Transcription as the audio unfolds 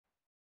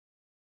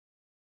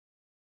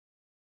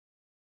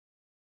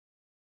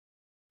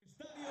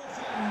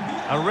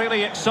A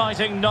really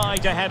exciting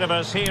night ahead of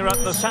us here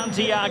at the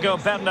Santiago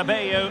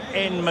Bernabeu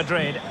in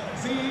Madrid.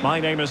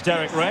 My name is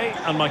Derek Ray,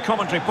 and my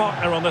commentary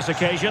partner on this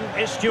occasion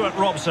is Stuart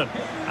Robson.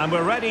 And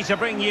we're ready to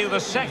bring you the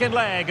second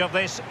leg of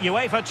this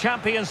UEFA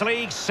Champions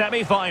League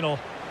semi-final.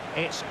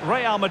 It's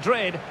Real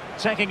Madrid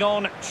taking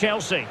on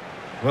Chelsea.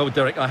 Well,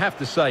 Derek, I have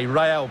to say,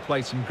 Real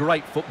played some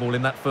great football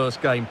in that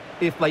first game.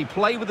 If they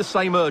play with the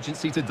same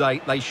urgency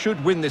today, they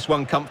should win this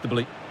one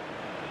comfortably.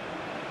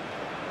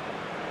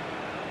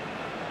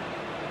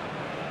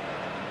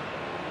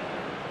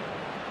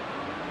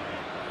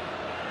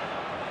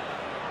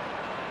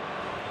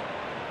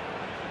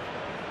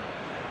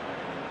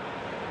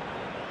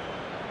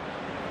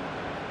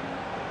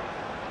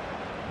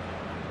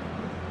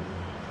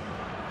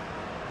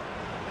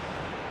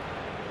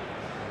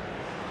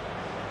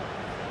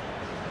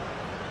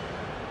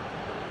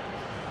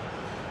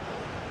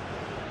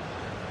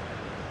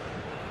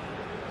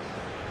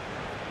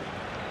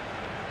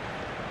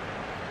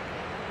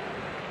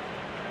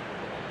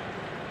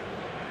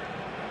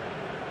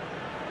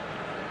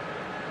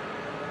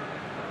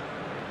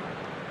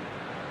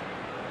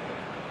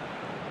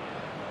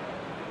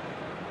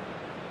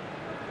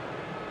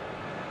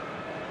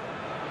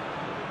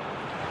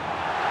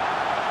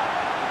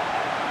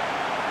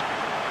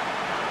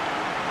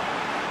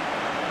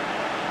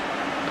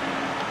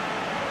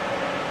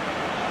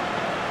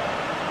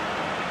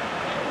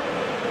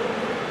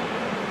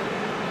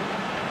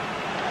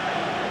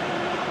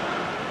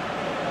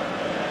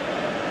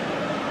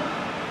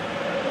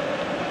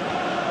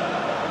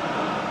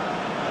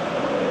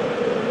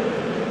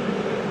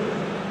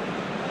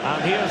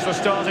 And here's the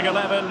starting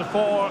 11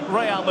 for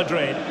Real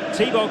Madrid.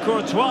 Thibaut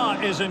Courtois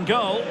is in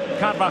goal.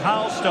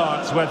 Carvajal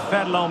starts with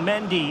Ferland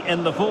Mendy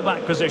in the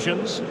fullback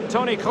positions.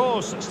 Toni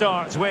Kroos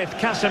starts with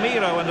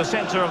Casemiro in the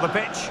centre of the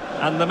pitch.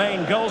 And the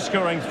main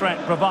goal-scoring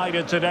threat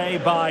provided today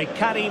by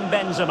Karim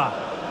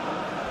Benzema.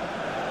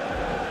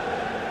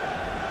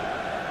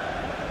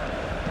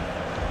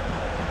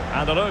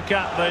 And a look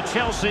at the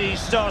Chelsea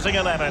starting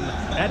 11.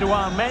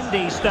 Edouard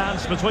Mendy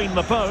stands between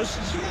the posts.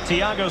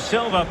 Thiago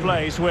Silva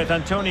plays with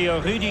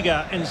Antonio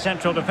Rudiger in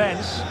central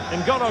defence.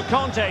 N'Golo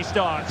Kante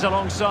starts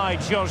alongside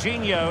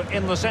Jorginho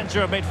in the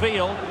centre of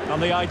midfield.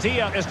 And the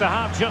idea is to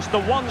have just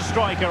the one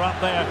striker up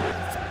there.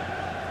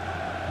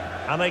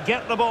 And they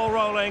get the ball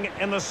rolling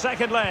in the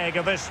second leg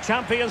of this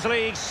Champions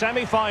League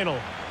semi-final.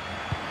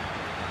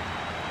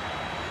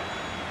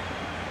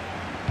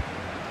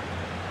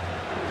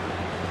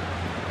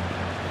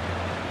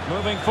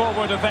 Moving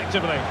forward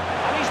effectively.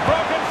 And he's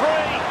broken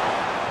free.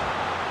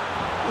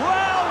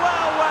 Well,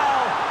 well,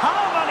 well.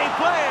 How many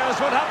players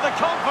would have the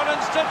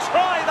confidence to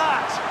try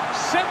that?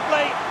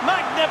 Simply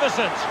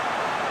magnificent.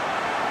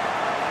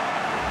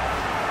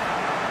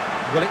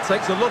 Well, it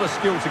takes a lot of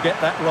skill to get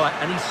that right,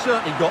 and he's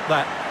certainly got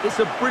that. It's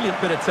a brilliant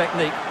bit of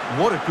technique.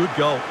 What a good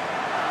goal.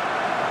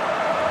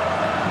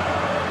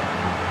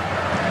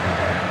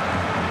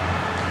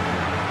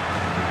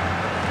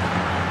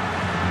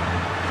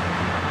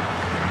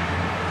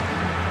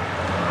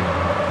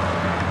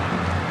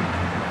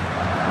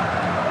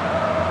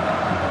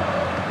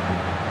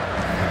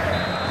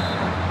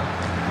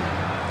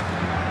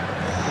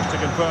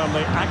 Confirm the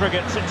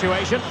aggregate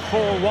situation.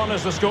 4-1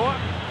 is the score.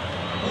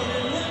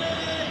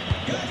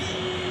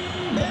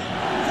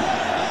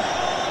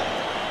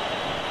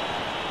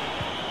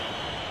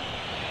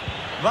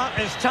 That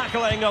is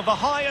tackling of the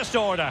highest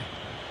order.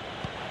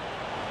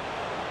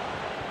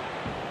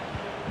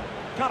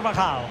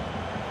 Carvajal.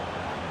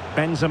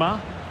 Benzema.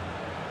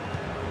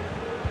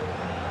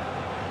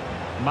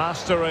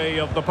 Mastery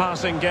of the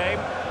passing game.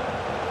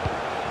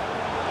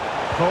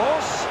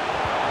 Kroos.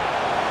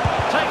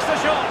 Takes the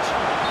shot.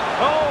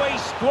 Oh, he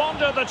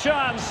squandered the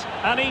chance,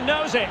 and he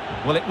knows it.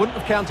 Well, it wouldn't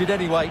have counted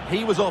anyway.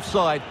 He was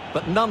offside,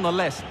 but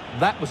nonetheless,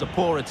 that was a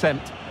poor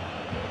attempt.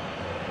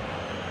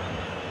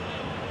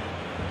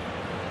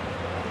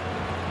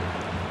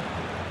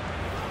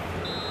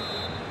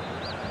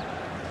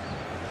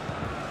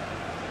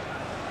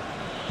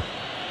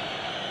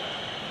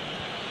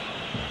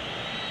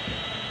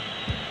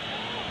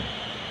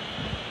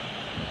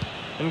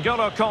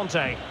 N'Golo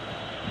Kante.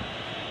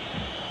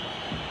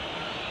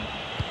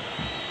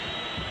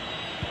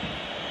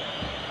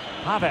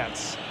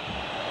 Havertz.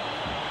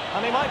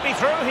 And he might be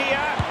through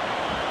here.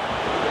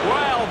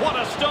 Well, what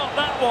a stop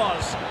that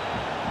was.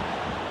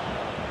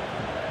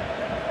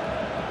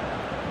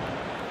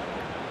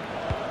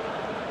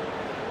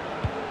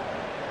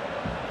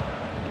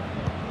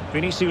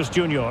 Vinicius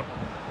Junior.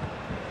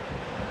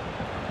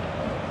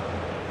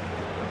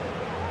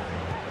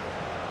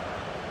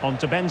 On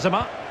to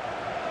Benzema.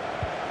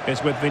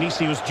 It's with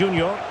Vinicius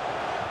Junior.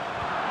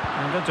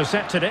 And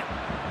intercepted it.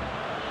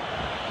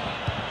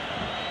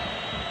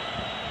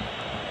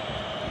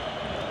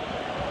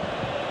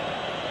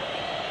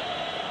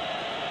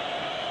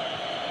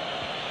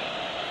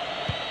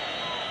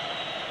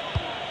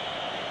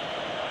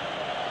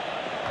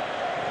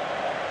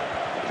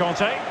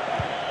 Kante.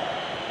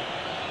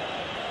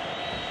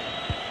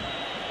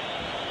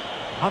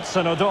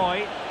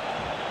 Hudson-Odoi.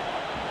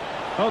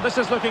 Oh, this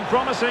is looking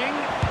promising.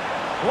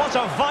 What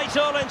a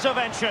vital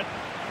intervention.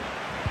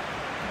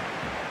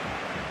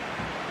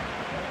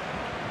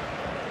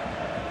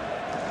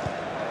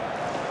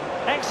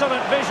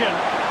 Excellent vision.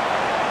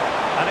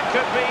 And it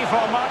could be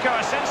for Marco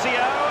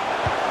Asensio.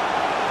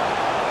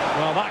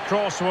 Well, that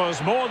cross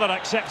was more than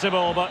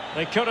acceptable, but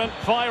they couldn't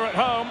fire it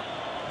home.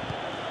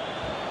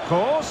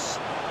 Course.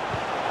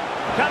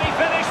 Can he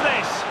finish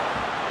this?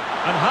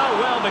 And how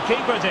well the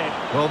keeper did.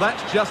 Well,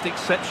 that's just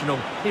exceptional.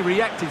 He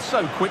reacted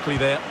so quickly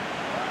there.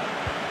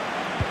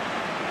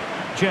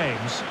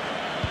 James.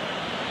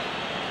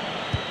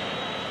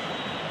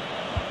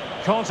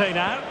 Kante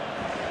now.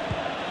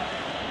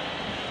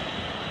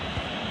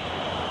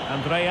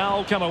 And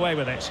Real come away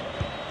with it.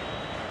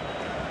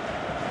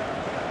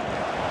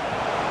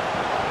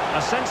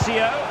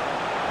 Asensio.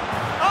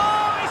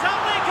 Oh, he's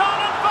only gone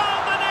and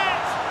found the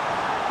net!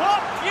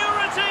 What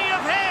purity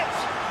of hit!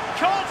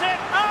 Caught it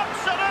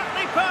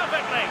absolutely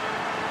perfectly!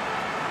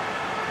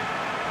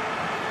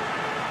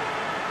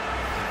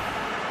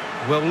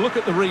 Well, look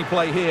at the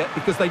replay here,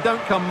 because they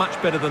don't come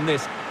much better than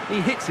this.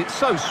 He hits it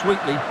so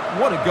sweetly.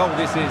 What a goal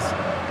this is.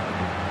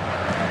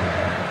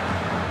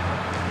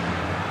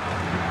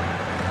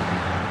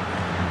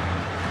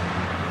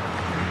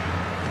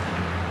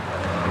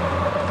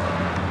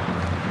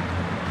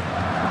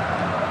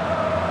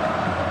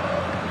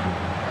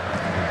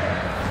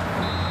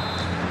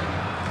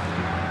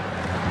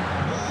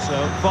 So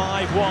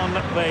 5-1,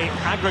 the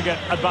aggregate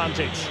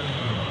advantage.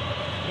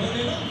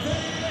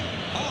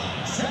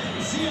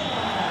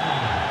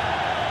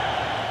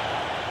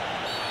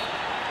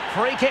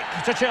 Free kick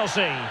to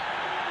Chelsea.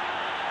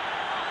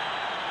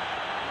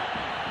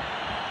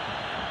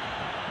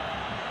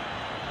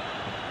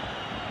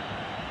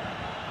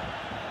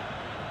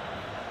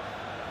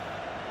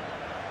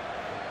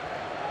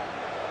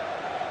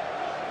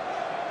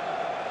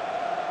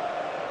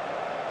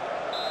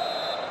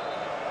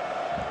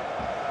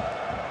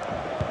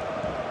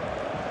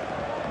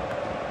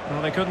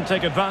 Well, they couldn't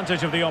take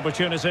advantage of the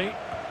opportunity.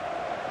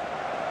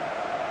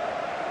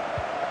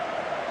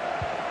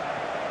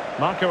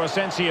 Marco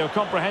Asensio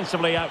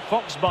comprehensively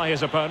outfoxed by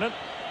his opponent.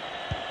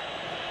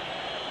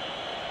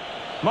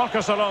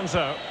 Marcos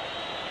Alonso.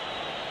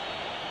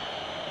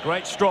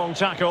 Great strong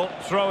tackle,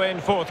 throw in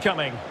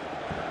forthcoming.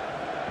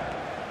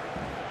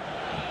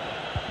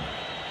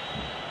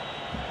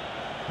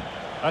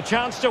 A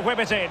chance to whip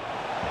it in.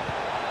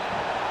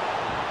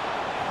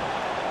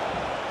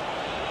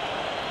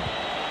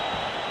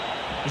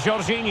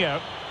 Jorginho.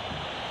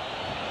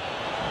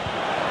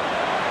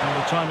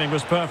 And the timing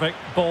was perfect,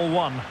 ball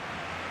one.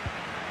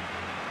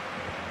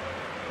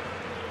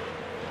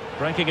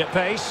 Breaking at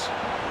pace.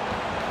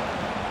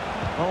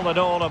 All in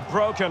all, a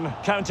broken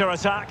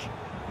counter-attack.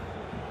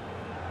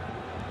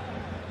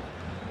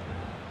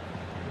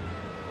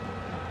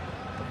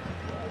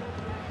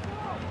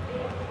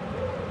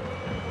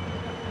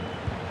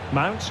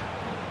 Mount.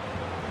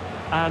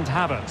 And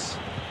Havertz.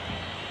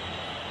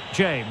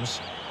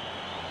 James.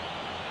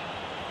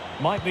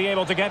 Might be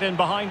able to get in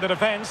behind the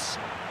defence.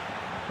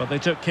 But they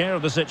took care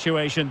of the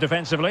situation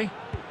defensively.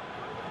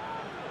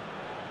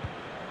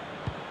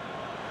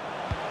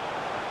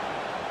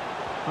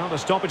 Well, the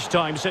stoppage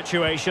time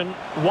situation,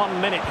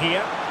 1 minute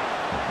here.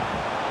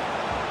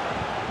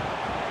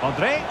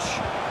 Modric.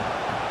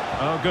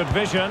 Oh, good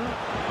vision.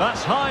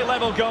 That's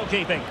high-level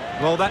goalkeeping.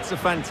 Well, that's a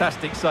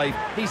fantastic save.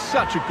 He's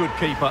such a good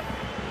keeper.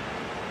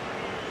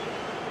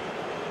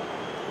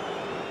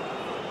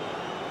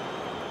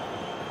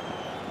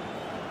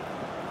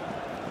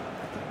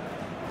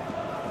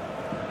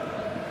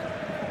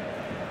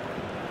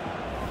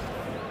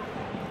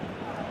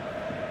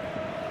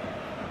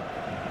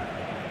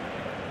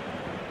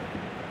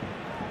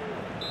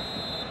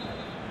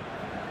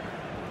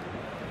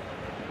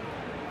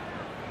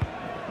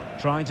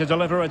 Trying to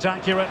deliver it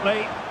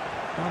accurately.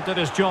 Well, did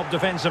his job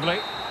defensively.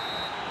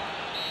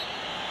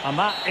 And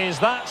that is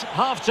that.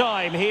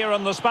 Half-time here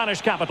in the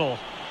Spanish capital.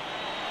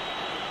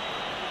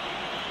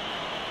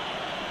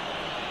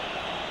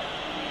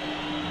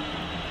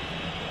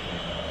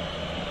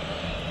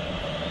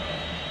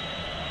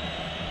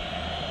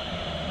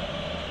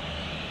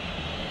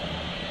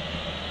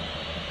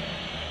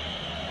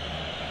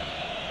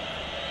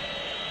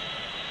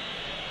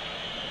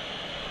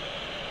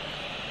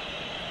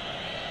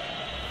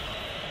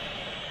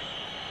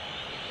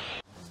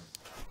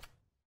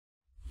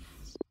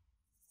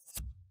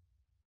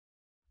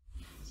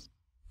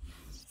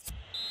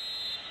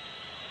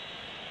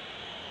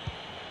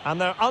 And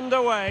they're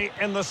underway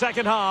in the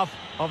second half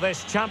of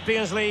this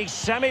Champions League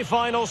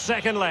semi-final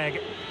second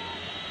leg.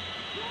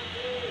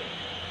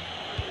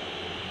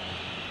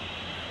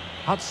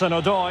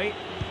 Hudson-Odoi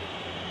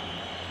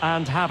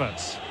and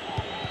Havertz.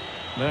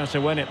 There to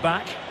win it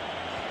back.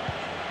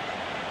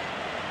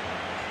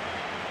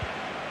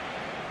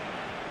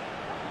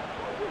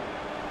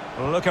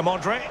 Luka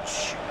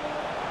Modric.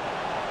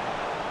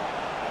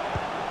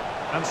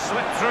 And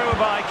slipped through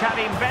by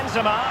Karim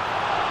Benzema.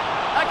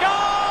 A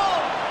goal!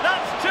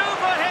 That's two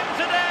for him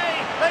today.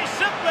 They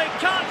simply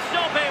can't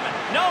stop him.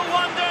 No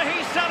wonder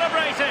he's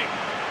celebrating.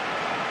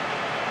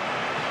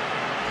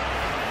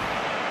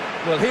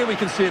 Well, here we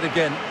can see it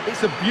again.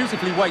 It's a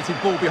beautifully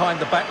weighted ball behind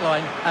the back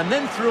line, and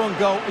then through on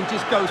goal, he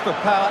just goes for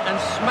power and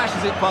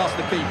smashes it past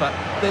the keeper.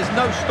 There's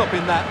no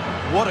stopping that.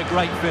 What a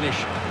great finish.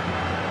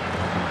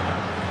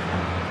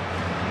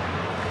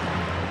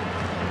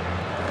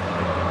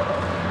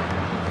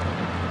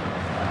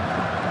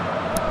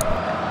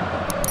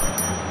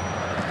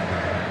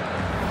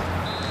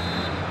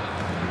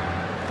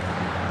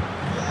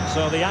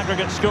 So the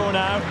aggregate score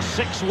now,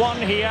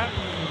 6-1 here.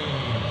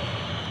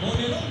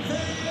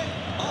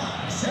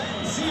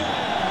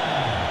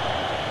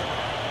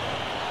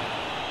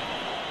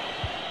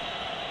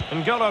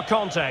 N'Golo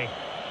Kante.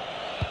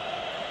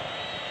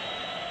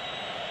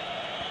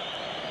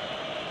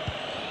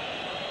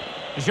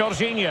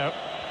 Jorginho.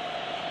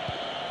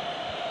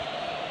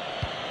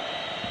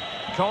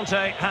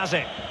 Kante has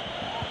it.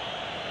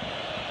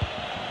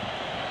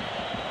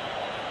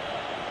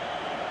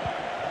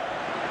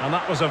 And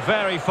that was a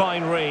very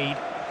fine read.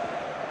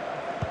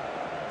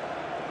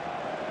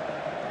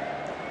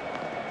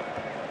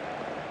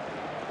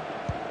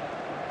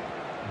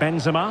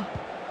 Benzema.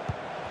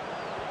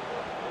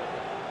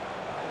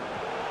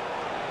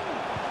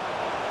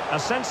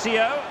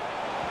 Asensio.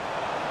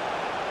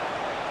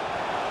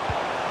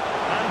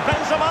 And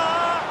Benzema!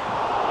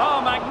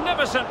 Oh,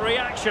 magnificent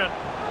reaction.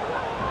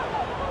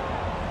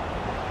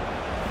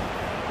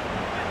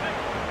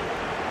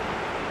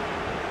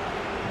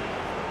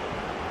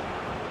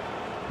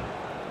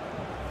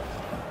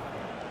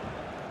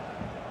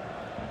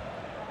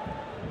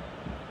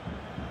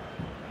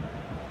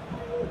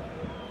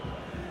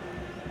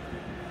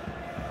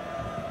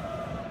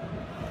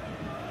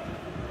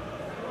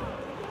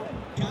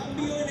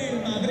 Cambio en el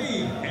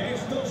Madrid,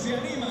 esto se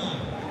anima.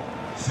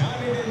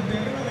 Sale del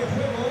terreno de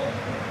juego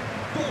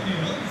con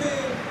el 11,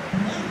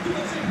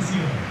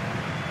 Asensio.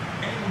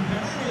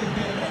 Entrará en el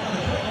terreno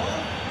de juego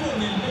con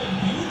el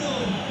 21,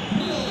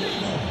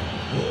 Modric.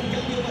 Un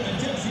cambio para el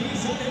Chelsea,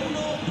 sale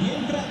uno y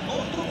entra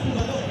otro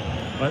jugador.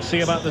 Let's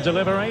see about the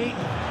delivery.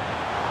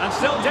 And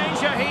still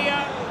danger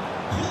here.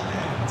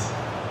 Havertz.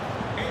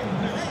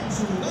 Entrará en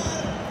su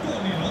lugar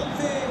con el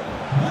 11,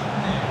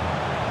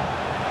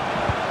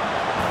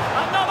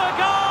 Another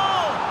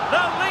goal!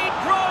 The lead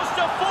grows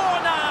to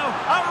 4 now.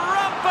 A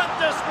rampant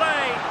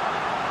display.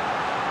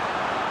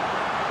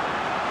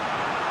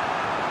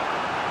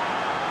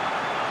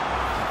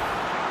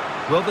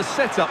 Well, the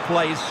set-up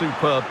play is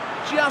superb.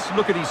 Just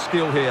look at his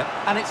skill here,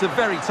 and it's a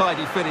very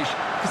tidy finish,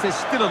 because there's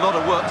still a lot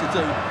of work to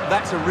do.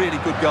 That's a really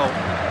good goal.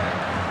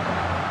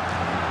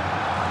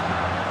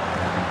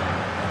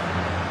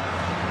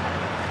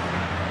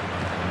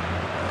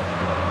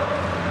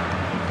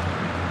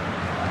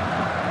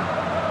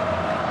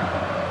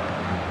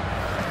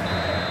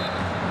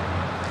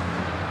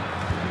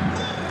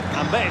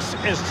 And this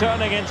is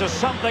turning into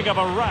something of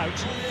a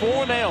rout.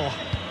 4-0.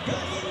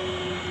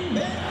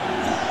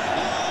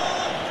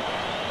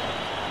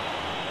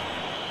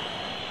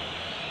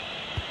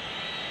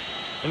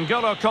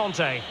 N'Golo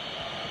Kante.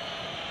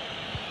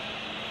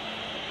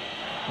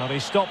 Well, he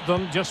stopped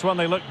them just when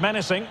they looked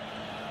menacing.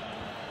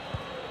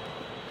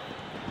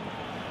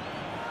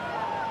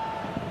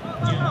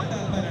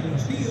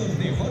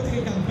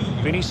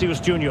 Vinicius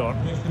Junior.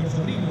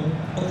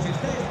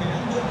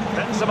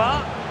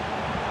 Benzema.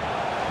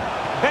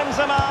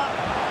 Benzema.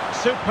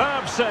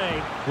 Superb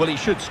save. Well, he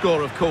should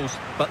score, of course,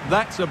 but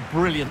that's a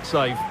brilliant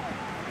save.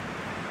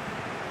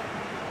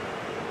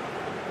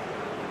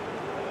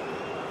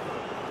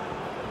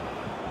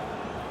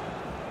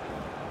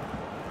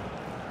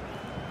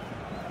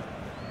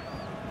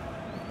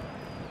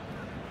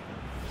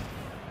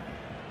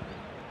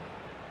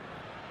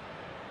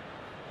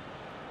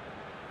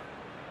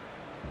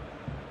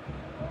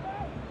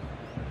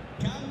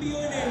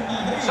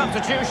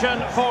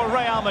 Substitution for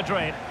Real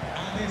Madrid.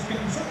 A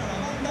descansar a la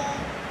banda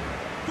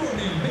con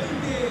el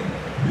 20,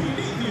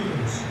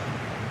 Vinicius.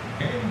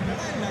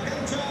 Entrará en la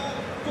cancha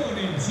con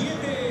el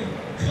 7,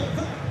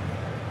 Havertz.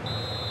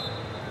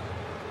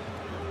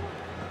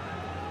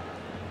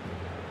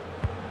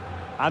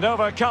 And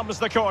over comes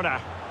the corner.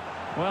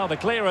 Well, the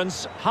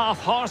clearance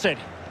half-hearted.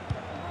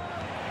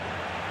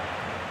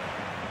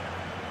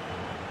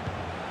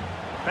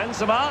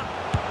 Benzema.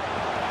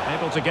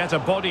 Able to get a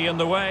body in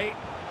the way.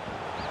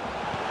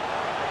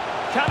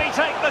 Can he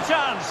take the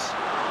chance?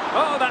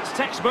 Oh, that's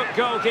textbook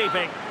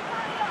goalkeeping.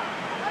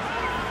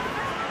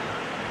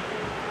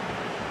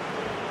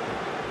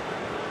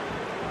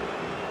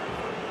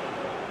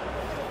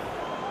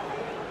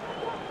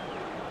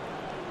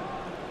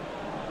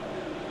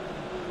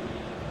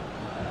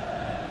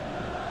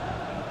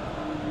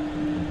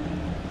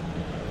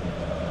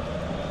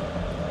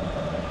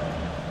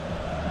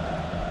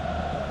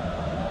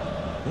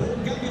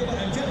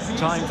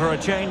 Time for a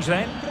change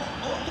then.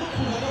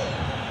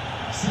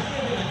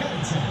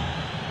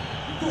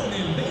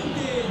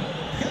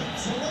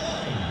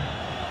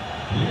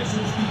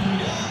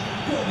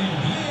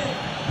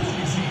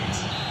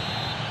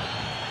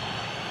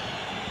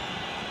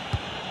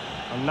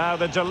 And now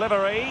the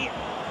delivery,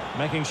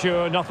 making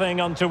sure nothing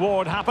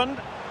untoward happened.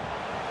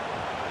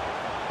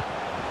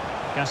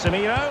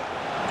 Casemiro,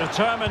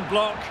 Determined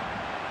block.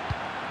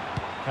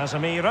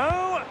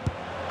 Casemiro.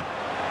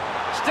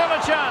 Still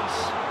a chance.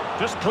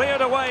 Just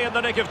cleared away in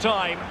the nick of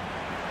time.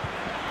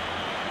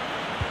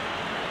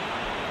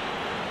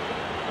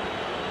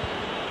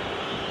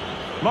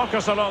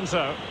 Marcos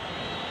Alonso.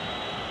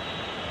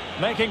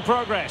 Making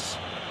progress.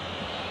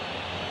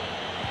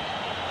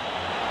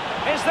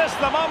 Is this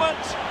the moment?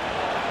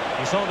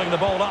 He's holding the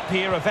ball up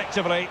here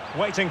effectively,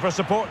 waiting for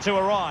support to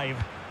arrive.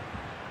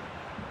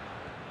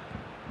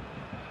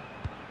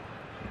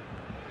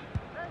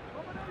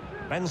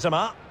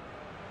 Benzema.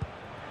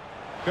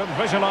 Good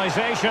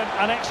visualisation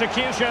and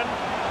execution.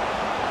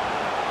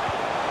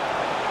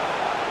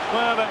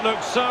 Well, it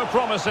looked so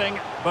promising,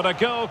 but a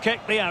goal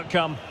kicked the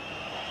outcome.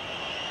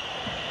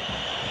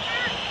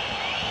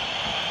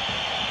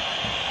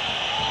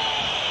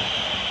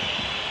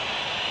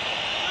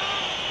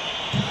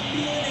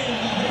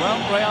 Well,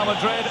 Real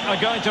Madrid are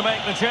going to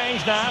make the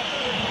change now.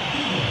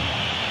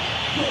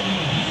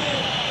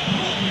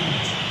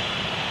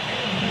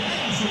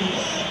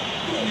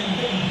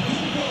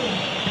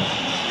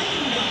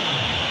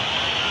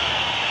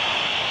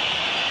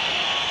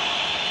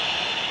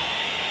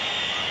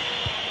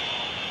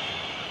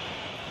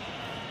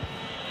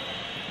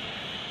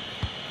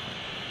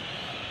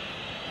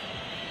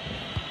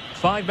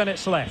 Five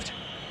minutes left.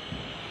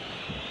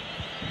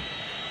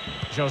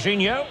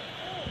 Jorginho.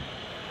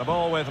 The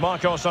ball with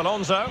Marcos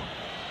Alonso.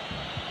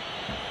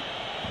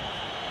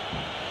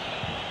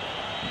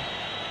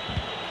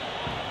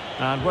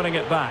 And winning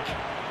it back.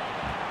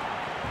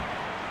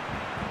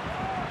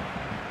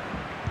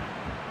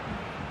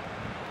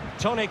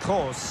 Toni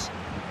Kroos.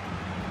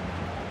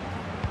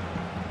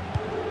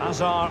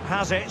 Hazard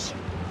has it.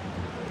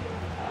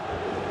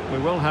 We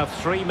will have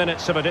 3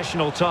 minutes of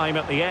additional time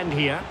at the end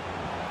here.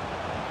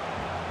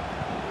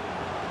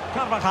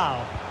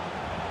 Carvajal.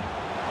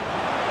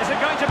 Is it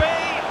going to be?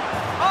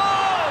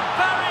 Oh,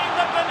 burying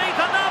them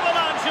beneath an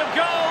avalanche of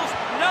goals.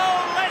 No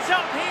let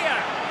up here.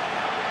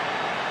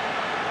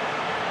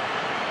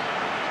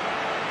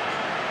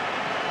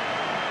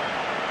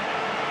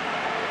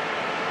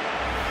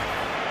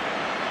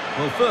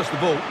 Well, first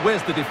of all,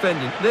 where's the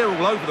defending? They're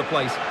all over the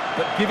place,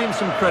 but give him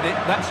some credit.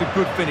 That's a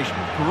good finish.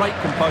 Great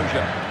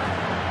composure.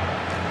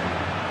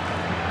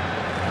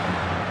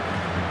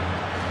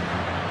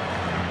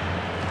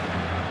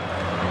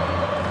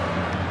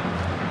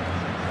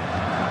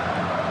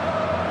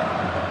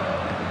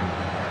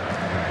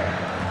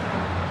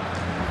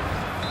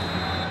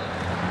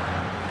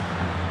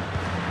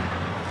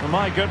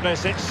 My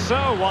goodness, it's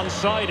so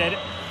one-sided.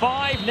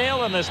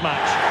 5-0 in this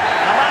match.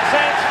 And that's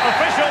it.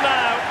 Official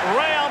now.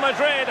 Real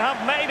Madrid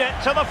have made it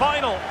to the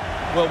final.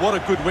 Well, what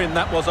a good win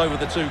that was over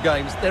the two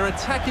games. Their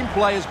attacking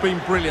play has been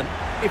brilliant.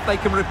 If they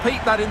can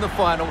repeat that in the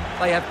final,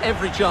 they have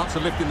every chance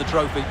of lifting the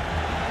trophy.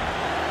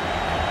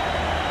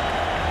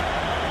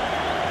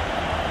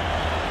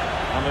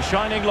 And the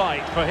shining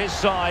light for his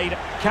side,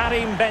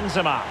 Karim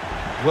Benzema.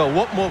 Well,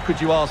 what more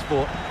could you ask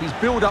for? His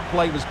build-up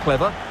play was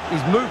clever,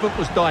 his movement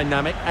was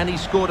dynamic, and he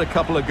scored a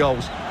couple of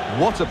goals.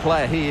 What a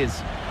player he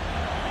is.